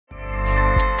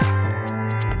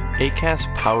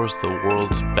Acast powers the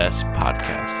world's best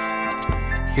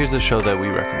podcasts. Here's a show that we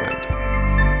recommend.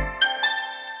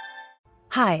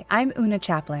 Hi, I'm Una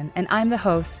Chaplin, and I'm the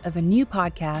host of a new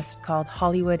podcast called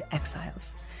Hollywood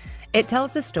Exiles. It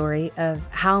tells the story of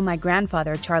how my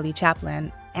grandfather, Charlie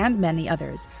Chaplin, and many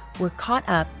others were caught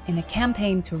up in a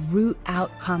campaign to root out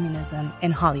communism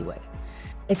in Hollywood.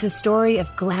 It's a story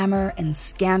of glamour and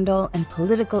scandal and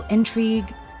political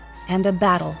intrigue and a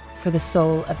battle for the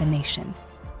soul of a nation.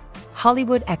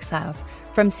 Hollywood Exiles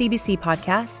from CBC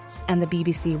Podcasts and the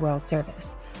BBC World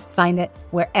Service. Find it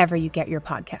wherever you get your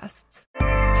podcasts.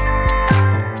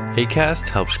 Acast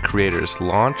helps creators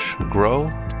launch, grow,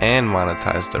 and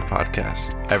monetize their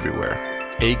podcasts everywhere.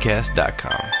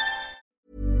 Acast.com.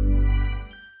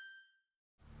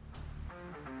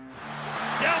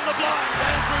 Down the blind,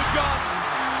 Andrew John.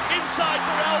 Inside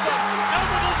for Albert.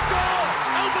 Albert will score.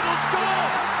 Albert will score.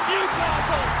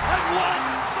 Newcastle have won.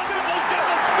 Fiddler's going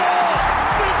to score.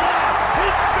 Fiddler,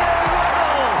 it's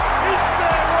farewell. It's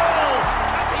farewell.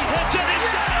 And he hits it. He's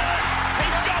got it.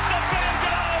 He's got the fair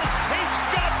goal. He's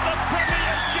got the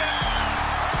premiership.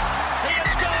 He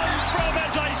has gone from,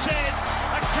 as I said,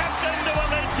 a captain to a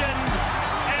legend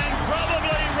and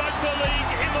probably rugby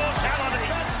league immortality.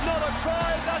 That's not a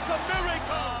try. That's a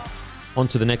miracle. On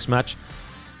to the next match.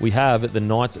 We have the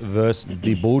Knights versus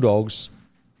the Bulldogs.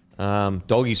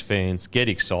 Doggies fans, get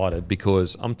excited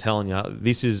because I'm telling you,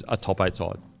 this is a top 8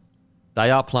 side.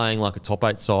 They are playing like a top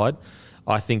 8 side.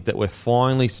 I think that we're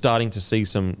finally starting to see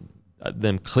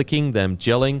them clicking, them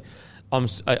gelling.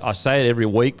 I say it every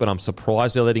week, but I'm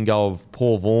surprised they're letting go of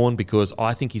Paul Vaughan because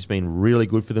I think he's been really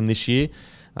good for them this year.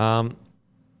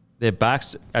 Their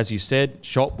backs, as you said,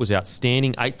 Shot was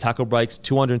outstanding. 8 tackle breaks,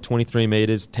 223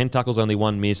 metres, 10 tackles, only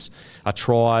 1 miss, a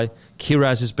try.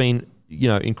 Kiraz has been,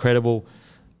 incredible.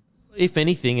 If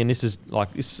anything, and this is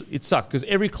it sucks because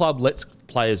every club lets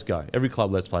players go. Every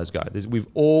club lets players go. We've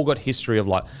all got history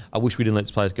of I wish we didn't let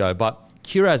players go. But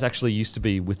Kiraz actually used to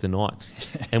be with the Knights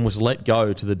and was let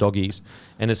go to the Doggies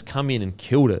and has come in and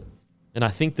killed it. And I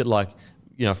think that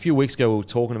a few weeks ago we were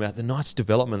talking about the Knights'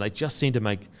 development. They just seem to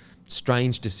make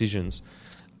strange decisions.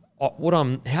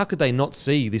 How could they not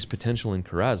see this potential in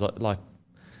Kiraz?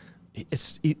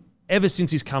 Ever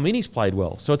since he's come in, he's played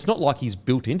well. So it's not like he's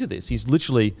built into this. He's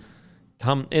literally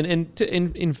come in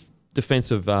defense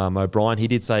of O'Brien. He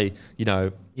did say, he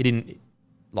didn't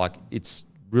it's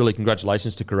really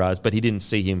congratulations to Kiraz, but he didn't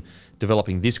see him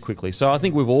developing this quickly. So I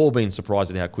think we've all been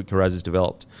surprised at how quick Kiraz has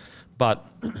developed. But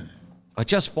I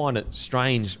just find it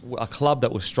strange. A club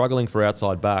that was struggling for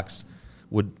outside backs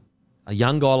a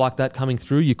young guy like that coming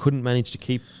through, you couldn't manage to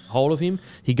keep hold of him.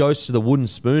 He goes to the Wooden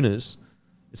Spooners.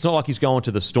 It's not like he's going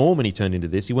to the Storm and he turned into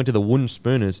this. He went to the Wooden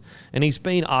Spooners, and he's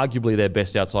been arguably their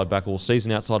best outside back all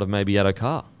season outside of maybe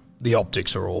Addo-Carr. The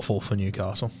optics are awful for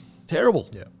Newcastle. Terrible.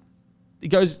 Yeah.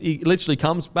 He literally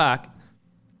comes back,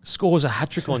 scores a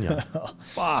hat-trick on you.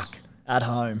 Fuck. At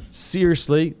home.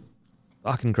 Seriously.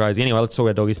 Fucking crazy. Anyway, let's talk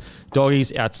about Doggies.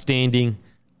 Doggies, outstanding.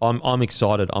 I'm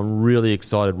excited. I'm really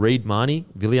excited. Reid Marnie,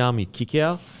 Viliami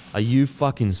Kikau. Are you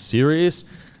fucking serious?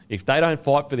 If they don't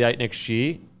fight for the 8 next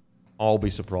year, I'll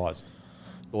be surprised.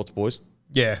 Thoughts, boys?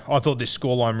 Yeah, I thought this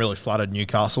scoreline really flattered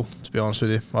Newcastle, to be honest with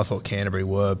you. I thought Canterbury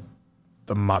were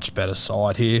the much better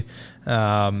side here.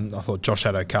 I thought Josh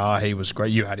Addo-Carr, he was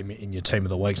great. You had him in your team of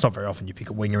the week. It's not very often you pick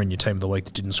a winger in your team of the week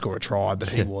that didn't score a try, but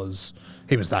he was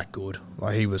that good.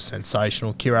 He was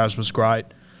sensational. Kiraz was great.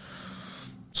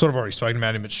 Sort of already spoken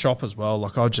about him at Shop as well.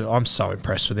 I'm so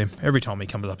impressed with him. Every time he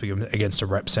comes up against a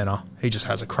rep centre, he just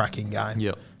has a cracking game.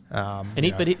 Yeah.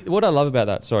 What I love about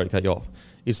that, sorry to cut you off,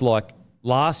 is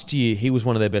last year he was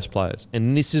one of their best players,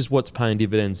 and this is what's paying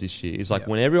dividends this year. It's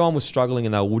when everyone was struggling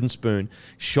and they were wooden spoon,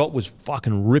 Shot was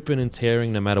fucking ripping and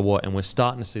tearing no matter what, and we're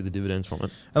starting to see the dividends from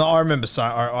it. And I remember saying,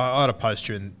 I had a post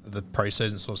during the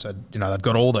pre-season, sort of said, they've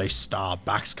got all these star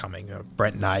backs coming,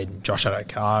 Brent Nade and Josh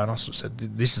Addo-Carr, and I sort of said,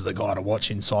 this is the guy to watch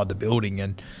inside the building,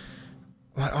 and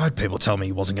I had people tell me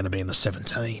he wasn't going to be in the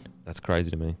 17. That's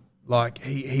crazy to me.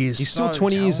 He's still so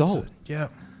 20 years talented. old. Yeah.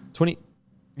 20.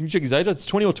 You check his age. It's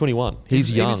 20 or 21. He's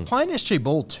young. He was playing SG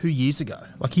ball 2 years ago.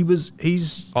 He's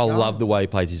I young. love the way he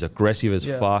plays. He's aggressive as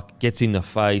fuck. Gets in the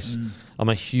face. I'm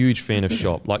a huge fan of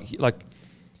Shop.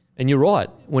 And you're right.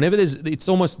 Whenever it's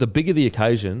almost the bigger the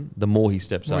occasion, the more he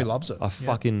steps up. He loves it. I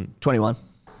fucking 21.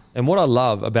 And what I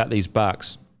love about these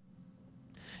backs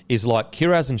is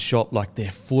Kiraz and Shop,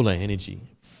 they're full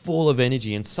of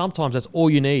energy, and sometimes that's all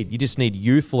you need. You just need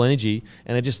youthful energy,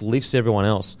 and it just lifts everyone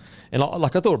else. And I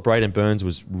thought Braden Burns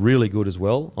was really good as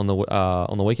well on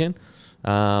the weekend.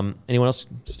 Anyone else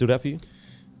stood out for you?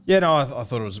 Yeah, no, I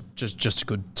thought it was just a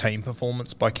good team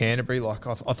performance by Canterbury. Like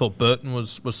I thought Burton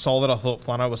was solid. I thought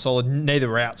Flano was solid. Neither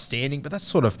were outstanding, but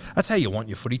that's how you want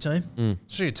your footy team.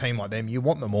 Especially a team like them, you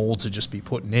want them all to just be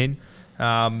putting in.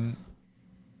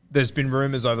 There's been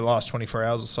rumours over the last 24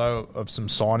 hours or so of some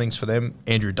signings for them.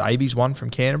 Andrew Davies, one from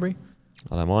Canterbury.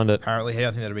 I don't mind it. Apparently,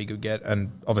 I think that'd be a good get.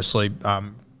 And obviously,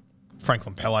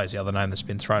 Franklin Pele is the other name that's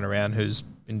been thrown around, who's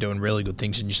been doing really good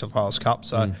things in New South Wales Cup.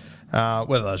 So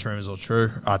whether those rumours are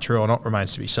true or not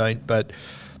remains to be seen. But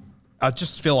I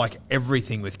just feel like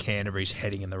everything with Canterbury's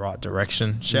heading in the right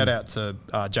direction. Shout out to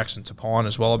Jackson Tapine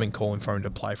as well. I've been calling for him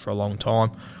to play for a long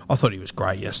time. I thought he was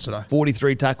great yesterday.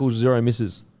 43 tackles, 0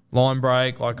 misses. Line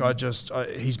break,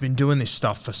 he's been doing this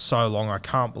stuff for so long. I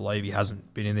can't believe he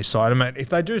hasn't been in this side. I mean, if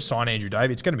they do sign Andrew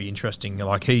Davies, it's going to be interesting.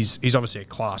 Like he's obviously a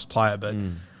class player, but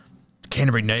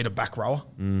Canterbury need a back rower.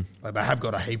 Like they have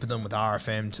got a heap of them with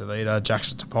RFM, Tavita,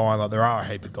 Jackson Tapine. Like there are a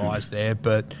heap of guys there,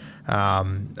 but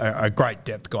a great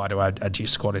depth guy to add to your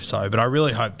squad if so. But I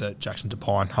really hope that Jackson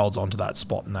Tapine holds on to that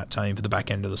spot in that team for the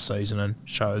back end of the season and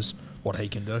shows what he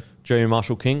can do. Jeremy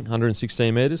Marshall-King,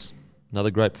 116 metres. Another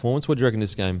great performance. What do you reckon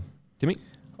this game, Timmy?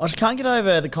 I just can't get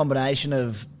over the combination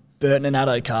of Burton and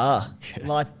Addo Carr.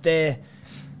 Yeah.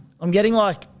 I'm getting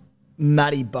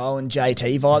Matty Bowe and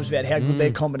JT vibes about how good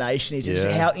their combination is and just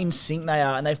how in sync they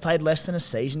are. And they've played less than a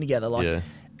season together.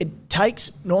 It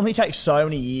normally takes so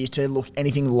many years to look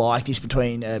anything like this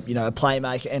between a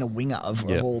playmaker and a winger of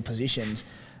all positions.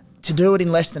 To do it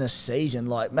in less than a season,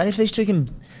 man, if these two can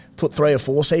put 3 or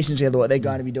 4 seasons together, what they're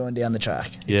going to be doing down the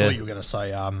track. I thought you were going to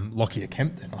say Lockyer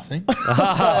Kemp then, I think.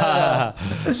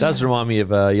 Does remind me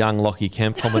of a young Lockie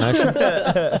Kemp combination.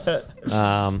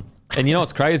 And you know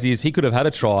what's crazy is he could have had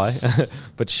a try,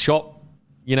 but shot,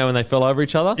 when they fell over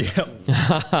each other.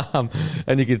 Yeah.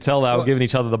 And you could tell they were giving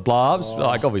each other the blabs.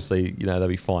 Obviously, they'll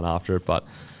be fine after it. But,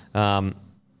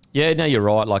 you're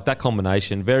right. That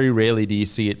combination, very rarely do you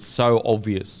see it so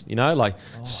obvious,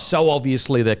 so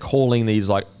obviously they're calling these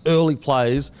early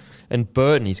plays, and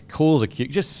Burton, he's cool as a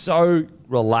cucumber, just so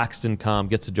relaxed and calm,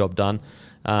 gets the job done.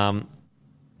 I'm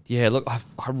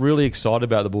really excited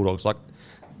about the Bulldogs.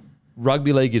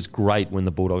 Rugby league is great when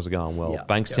the Bulldogs are going well.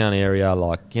 Bankstown area,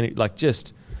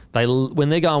 when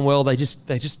they're going well, they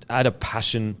just add a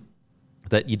passion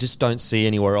that you just don't see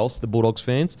anywhere else, the Bulldogs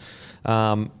fans.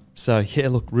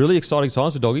 Really exciting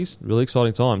times for Doggies. Really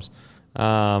exciting times.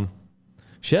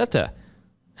 Shout out to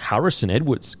Harrison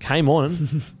Edwards. Came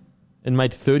on and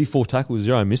made 34 tackles,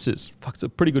 0 misses. Fuck, it's a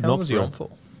pretty good knock. How long was he on for?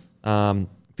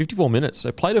 54 minutes.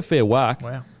 So played a fair whack.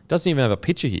 Wow. Doesn't even have a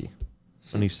picture here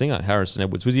on his singer, Harrison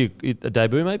Edwards. Was he a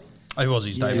debut, mate? He was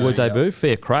his debut. He was debut.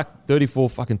 Fair crack. 34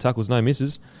 fucking tackles, no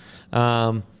misses. You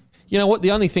know what?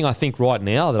 The only thing I think right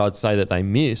now that I'd say that they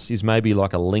miss is maybe a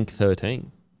link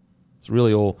 13. It's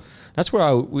really all. That's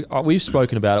where we've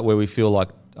spoken about it, where we feel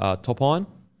Topine,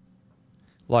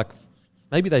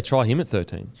 maybe they try him at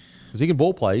 13 because he can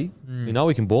ball play. We know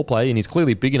he can ball play, and he's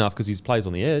clearly big enough because he plays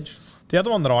on the edge. The other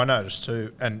one that I noticed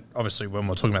too, and obviously when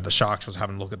we're talking about the Sharks, was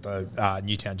having a look at the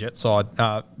Newtown Jet side.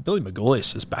 Billy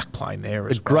Magoulias is back playing there.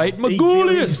 The great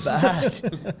Magoulias back.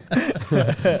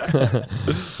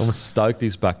 I'm stoked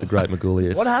he's back. The great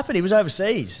Magoulias. What happened? He was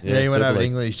overseas. Yeah, he went over to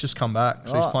England. He's just come back,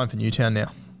 so he's playing for Newtown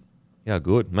now. Yeah,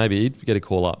 good. Maybe he'd get a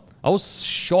call up. I was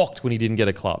shocked when he didn't get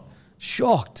a club.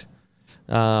 Shocked.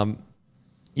 So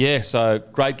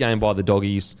great game by the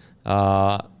Doggies.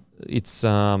 It's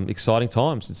exciting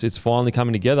times. It's finally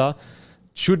coming together.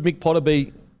 Should Mick Potter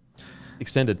be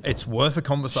extended? It's worth a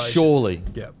conversation. Surely.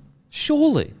 Yeah.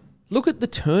 Surely. Look at the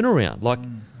turnaround.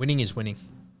 Winning is winning.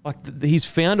 He's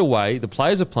found a way. The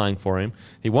players are playing for him.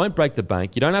 He won't break the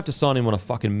bank. You don't have to sign him on a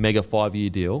fucking mega 5-year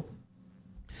deal.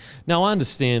 Now, I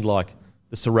understand, the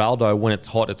Serraldo, when it's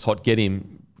hot, get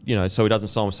him, so he doesn't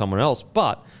sign with someone else.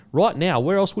 But right now,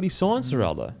 where else would he sign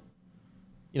Serraldo?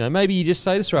 Maybe you just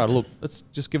say to Serraldo, look, let's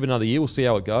just give it another year. We'll see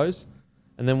how it goes.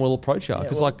 And then we'll approach you.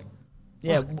 Because,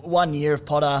 1 year of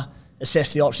Potter,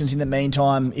 assess the options in the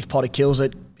meantime. If Potter kills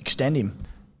it, extend him.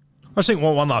 I just think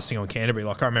one last thing on Canterbury.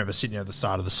 I remember sitting at the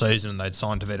start of the season and they'd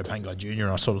signed Tavita Pangai Jr.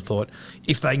 and I sort of thought,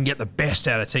 if they can get the best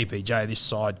out of TPJ, this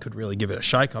side could really give it a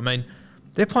shake. I mean,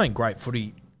 they're playing great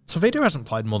footy. Tavita hasn't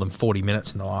played more than 40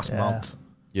 minutes in the last month.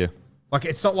 Yeah.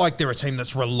 It's not like they're a team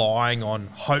that's relying on,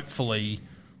 hopefully,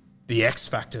 the X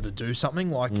factor to do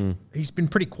something. He's been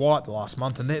pretty quiet the last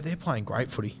month, and they're playing great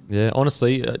footy. Yeah,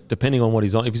 honestly, depending on what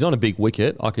he's on, if he's on a big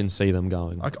wicket, I can see them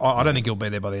going. I don't think he'll be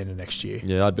there by the end of next year.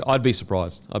 Yeah, I'd be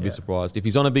surprised. I'd be surprised if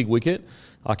he's on a big wicket.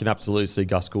 I can absolutely see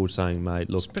Gus Gould saying, "Mate,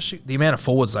 look." Especially the amount of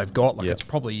forwards they've got. It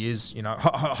probably is.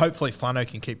 Hopefully Flano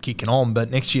can keep kicking on, but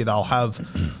next year they'll have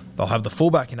They'll have the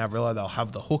fullback in Averillo. They'll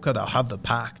have the hooker. They'll have the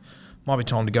pack. Might be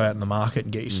time to go out in the market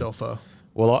and get yourself a...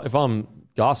 Well, if I'm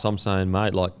Gus, I'm saying,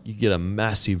 mate, like, you get a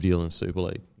massive deal in Super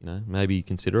League. You know, maybe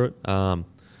consider it.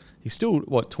 He's still,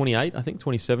 28, I think,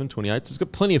 27, 28. So he's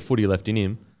got plenty of footy left in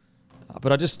him.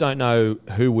 But I just don't know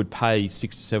who would pay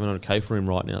 600 to 700K for him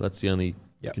right now. That's the only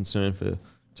concern for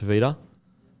Tavita.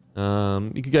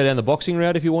 You could go down the boxing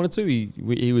route if you wanted to.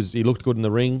 He looked good in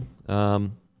the ring a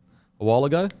while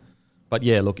ago. But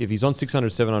yeah, look, if he's on 600,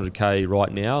 700K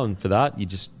right now, and for that,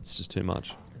 it's just too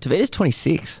much. Tavita's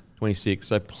 26. 26,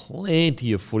 so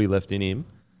plenty of footy left in him.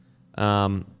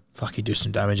 Fuck, he'd do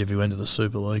some damage if he went to the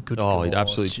Super League. Good God. He'd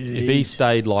absolutely. Jeez. If he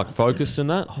stayed focused in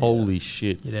that, holy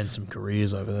shit. He'd end some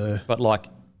careers over there. But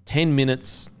 10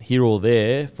 minutes here or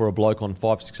there for a bloke on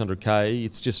 500-600K,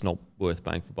 it's just not worth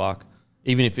bang for buck.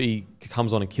 Even if he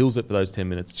comes on and kills it for those 10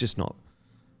 minutes, it's just not.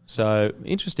 So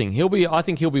interesting. I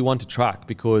think he'll be one to track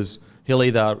because he'll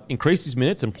either increase his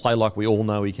minutes and play like we all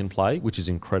know he can play, which is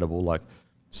incredible.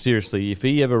 Seriously, if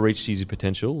he ever reached his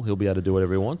potential, he'll be able to do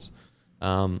whatever he wants.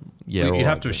 You'd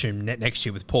have to assume next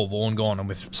year with Paul Vaughan gone and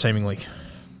with seemingly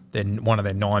then one of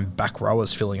their 9 back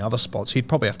rowers filling other spots, he'd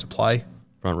probably have to play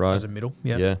front row as a middle.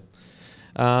 Yeah.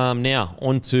 Now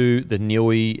on to the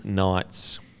Niue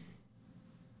Knights.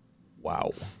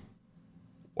 Wow.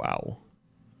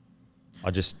 I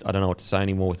don't know what to say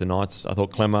anymore with the Knights. I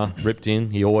thought Clemmer ripped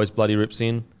in. He always bloody rips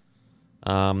in.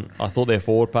 I thought their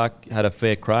forward pack had a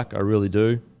fair crack. I really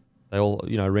do. They all,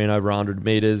 ran over 100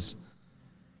 metres.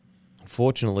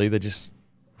 Unfortunately,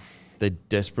 they're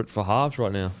desperate for halves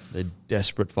right now. They're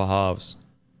desperate for halves.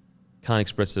 Can't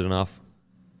express it enough.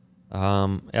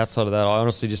 Outside of that, I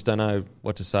honestly just don't know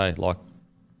what to say.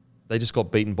 They just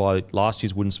got beaten by last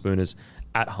year's Wooden Spooners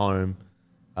at home.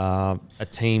 A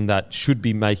team that should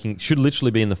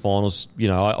literally be in the finals.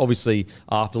 Obviously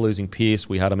after losing Pearce,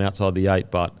 we had them outside the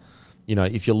 8. But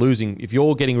if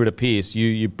you're getting rid of Pearce,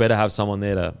 you better have someone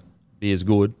there to be as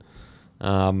good.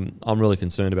 I'm really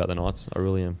concerned about the Knights. I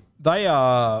really am. They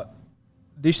are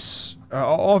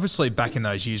obviously back in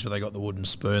those years where they got the wooden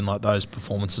spoon, those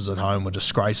performances at home were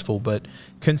disgraceful. But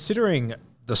considering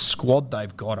the squad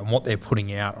they've got and what they're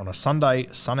putting out on a sunny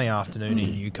afternoon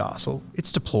in Newcastle,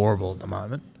 it's deplorable at the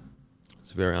moment.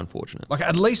 It's very unfortunate.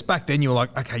 At least back then you were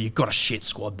like, okay, you've got a shit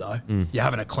squad though. You're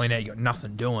having a clean out, you got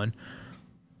nothing doing.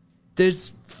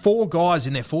 There's 4 guys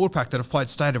in their forward pack that have played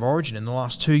State of Origin in the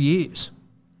last 2 years.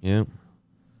 Yeah.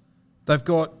 They've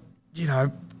got,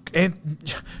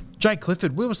 Jake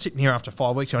Clifford. We were sitting here after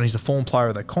 5 weeks and he's the form player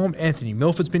of the comp. Anthony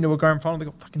Milford's been to a grand final. They've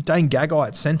got fucking Dane Gagai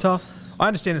at centre. I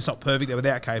understand it's not perfect. They're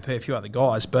without KP, a few other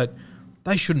guys, but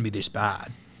they shouldn't be this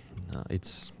bad. No,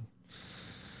 it's...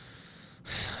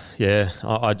 Yeah,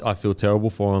 I feel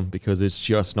terrible for them because it's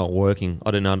just not working.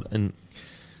 I don't know. And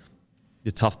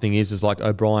the tough thing is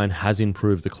O'Brien has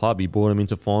improved the club. He brought him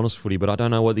into finals footy, but I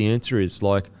don't know what the answer is.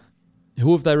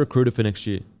 Who have they recruited for next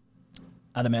year?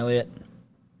 Adam Elliott.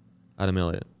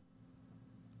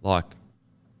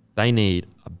 They need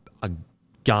a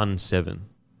gun 7.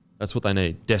 That's what they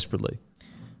need, desperately.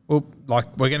 Well,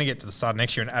 we're going to get to the start of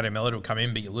next year and Adam Elliott will come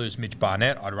in, but you lose Mitch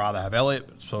Barnett. I'd rather have Elliott,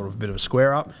 but it's sort of a bit of a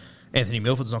square up. Anthony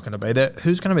Milford's not going to be there.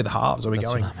 Who's going to be the halves? Are we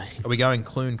going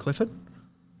Clune Clifford?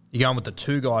 You're going with the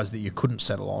 2 guys that you couldn't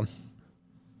settle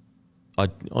on?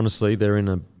 Honestly, they're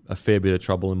in a fair bit of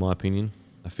trouble, in my opinion.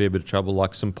 A fair bit of trouble.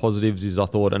 Some positives is I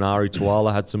thought Anari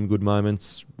Tuala had some good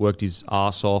moments, worked his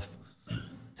arse off,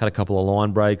 had a couple of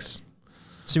line breaks.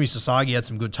 Simi Sasagi had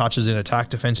some good touches in attack.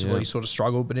 Defensively, he sort of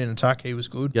struggled, but in attack, he was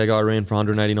good. Gagai ran for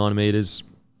 189 metres.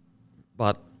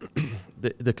 But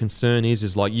the concern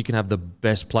is you can have the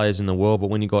best players in the world, but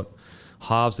when you got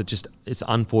halves that it's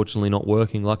unfortunately not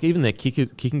working. Even their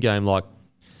kicking game,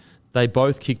 they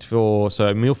both kicked for...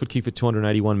 So Milford kicked for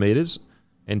 281 metres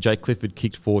and Jake Clifford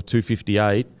kicked for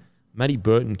 258. Matty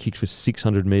Burton kicked for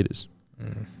 600 metres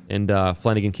and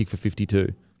Flanagan kicked for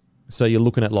 52. So you're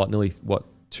looking at nearly,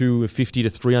 250 to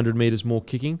 300 metres more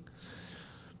kicking.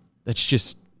 That's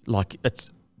just it's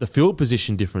the field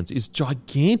position difference is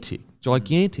gigantic.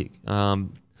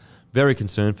 Very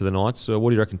concerned for the Knights. So what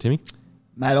do you reckon, Timmy?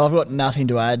 Mate, I've got nothing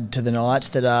to add to the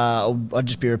Knights. I'd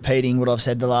just be repeating what I've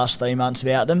said the last 3 months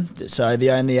about them. So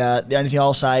the only thing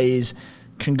I'll say is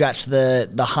congrats to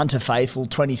the Hunter faithful,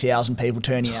 20,000 people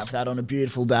turning out for that on a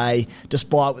beautiful day,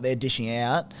 despite what they're dishing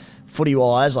out.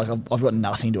 Footy-wise, I've got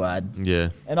nothing to add. Yeah.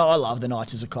 And I love the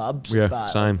Knights as a club, but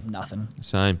same. Nothing.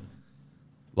 Same.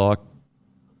 I'm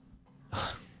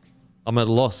at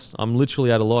a loss. I'm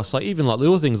literally at a loss. Even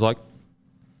little things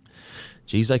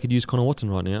geez, they could use Connor Watson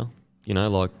right now.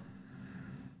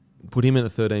 put him in the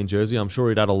 13 jersey. I'm sure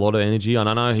he'd had a lot of energy. And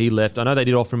I know he left. I know they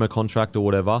did offer him a contract or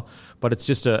whatever, but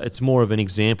it's more of an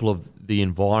example of the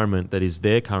environment that is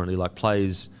there currently. Like,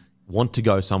 players want to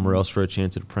go somewhere else for a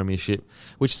chance at a premiership,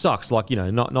 which sucks. Like,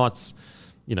 Knights,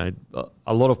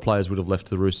 a lot of players would have left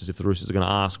the Roosters if the Roosters are going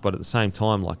to ask, but at the same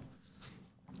time, like,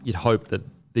 you'd hope that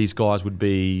these guys would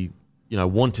be,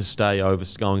 want to stay over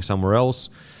going somewhere else.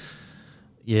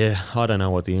 Yeah, I don't know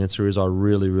what the answer is. I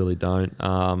really, really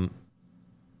don't.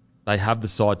 They have the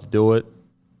side to do it.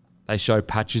 They show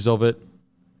patches of it,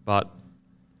 but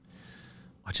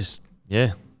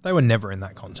They were never in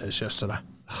that contest yesterday.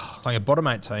 Playing a bottom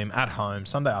 8 team at home,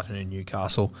 Sunday afternoon in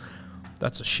Newcastle,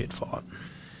 that's a shit fight.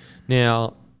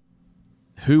 Now,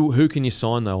 who can you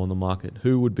sign, though, on the market?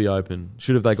 Who would be open?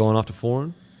 Should have they gone after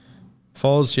Foran?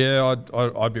 Foz, yeah,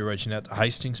 I'd be reaching out to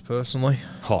Hastings personally.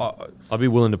 I'd be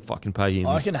willing to fucking pay him.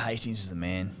 I reckon Hastings is the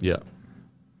man. Yeah.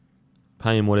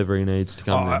 Pay him whatever he needs to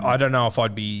come in. I don't know if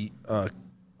I'd be... I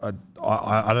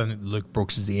don't think Luke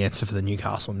Brooks is the answer for the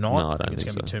Newcastle Knights. No, I think don't it's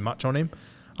think going to so. be too much on him.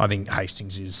 I think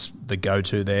Hastings is the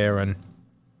go-to there, and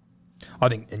I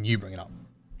think, and you bring it up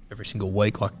every single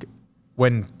week, like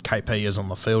when KP is on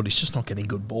the field, he's just not getting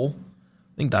good ball.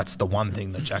 I think that's the one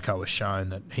thing that Jacko has shown,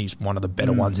 that he's one of the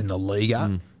better ones in the league at,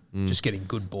 just getting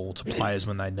good ball to players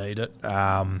when they need it.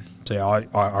 So yeah,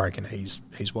 I reckon he's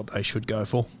what they should go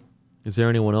for. Is there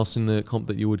anyone else in the comp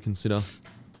that you would consider?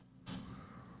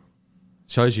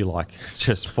 Shows you, like,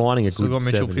 just finding a Still good got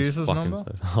Mitchell seven is Pearce's fucking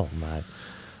number? so. Oh, mate.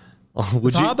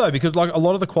 It's hard though, because like a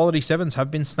lot of the quality sevens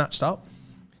have been snatched up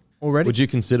already. Would you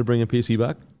consider bringing Piercy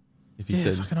back? If you Yeah,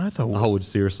 said, fucking oath I would. I would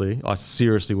seriously. I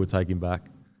seriously would take him back.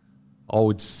 I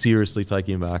would seriously take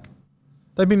him back.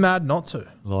 They'd be mad not to.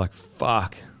 Like,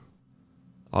 fuck.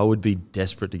 I would be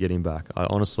desperate to get him back. I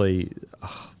honestly,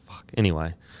 fuck.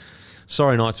 Anyway,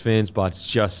 sorry, Knights fans, but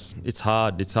it's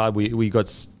hard. It's hard. I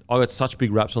got such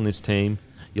big raps on this team.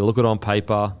 You look at it on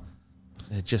paper,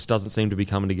 it just doesn't seem to be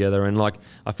coming together. And like,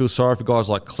 I feel sorry for guys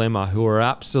like Clemmer, who are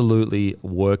absolutely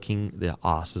working their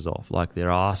asses off,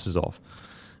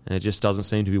 and it just doesn't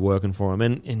seem to be working for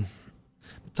them. And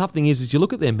the tough thing is you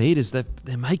look at their meters, they're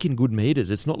making good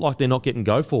meters. It's not like they're not getting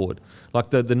go forward. Like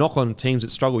the knock on teams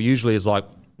that struggle usually is like,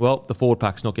 well, the forward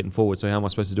pack's not getting forward, so how am I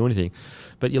supposed to do anything?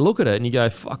 But you look at it and you go,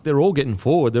 fuck, they're all getting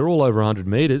forward. They're all over 100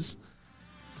 meters.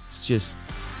 It's just,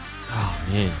 oh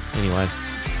man. Anyway,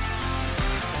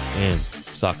 man,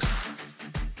 sucks.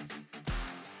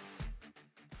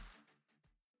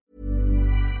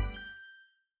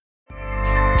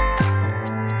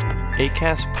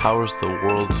 Acast powers the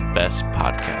world's best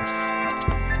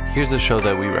podcasts. Here's a show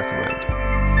that we recommend.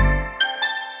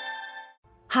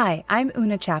 Hi, I'm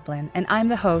Una Chaplin, and I'm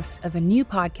the host of a new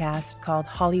podcast called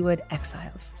Hollywood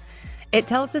Exiles. It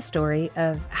tells the story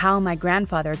of how my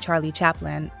grandfather, Charlie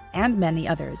Chaplin, and many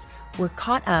others were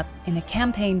caught up in a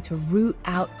campaign to root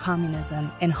out communism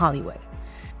in Hollywood.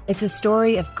 It's a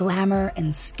story of glamour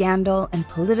and scandal and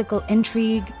political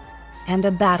intrigue and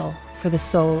a battle for the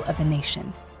soul of a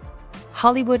nation.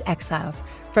 Hollywood Exiles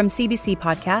from CBC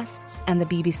Podcasts and the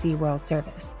BBC World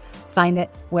Service. Find it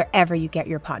wherever you get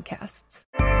your podcasts.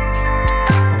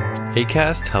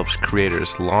 Acast helps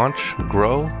creators launch,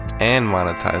 grow, and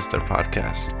monetize their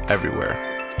podcasts everywhere.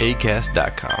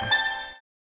 Acast.com.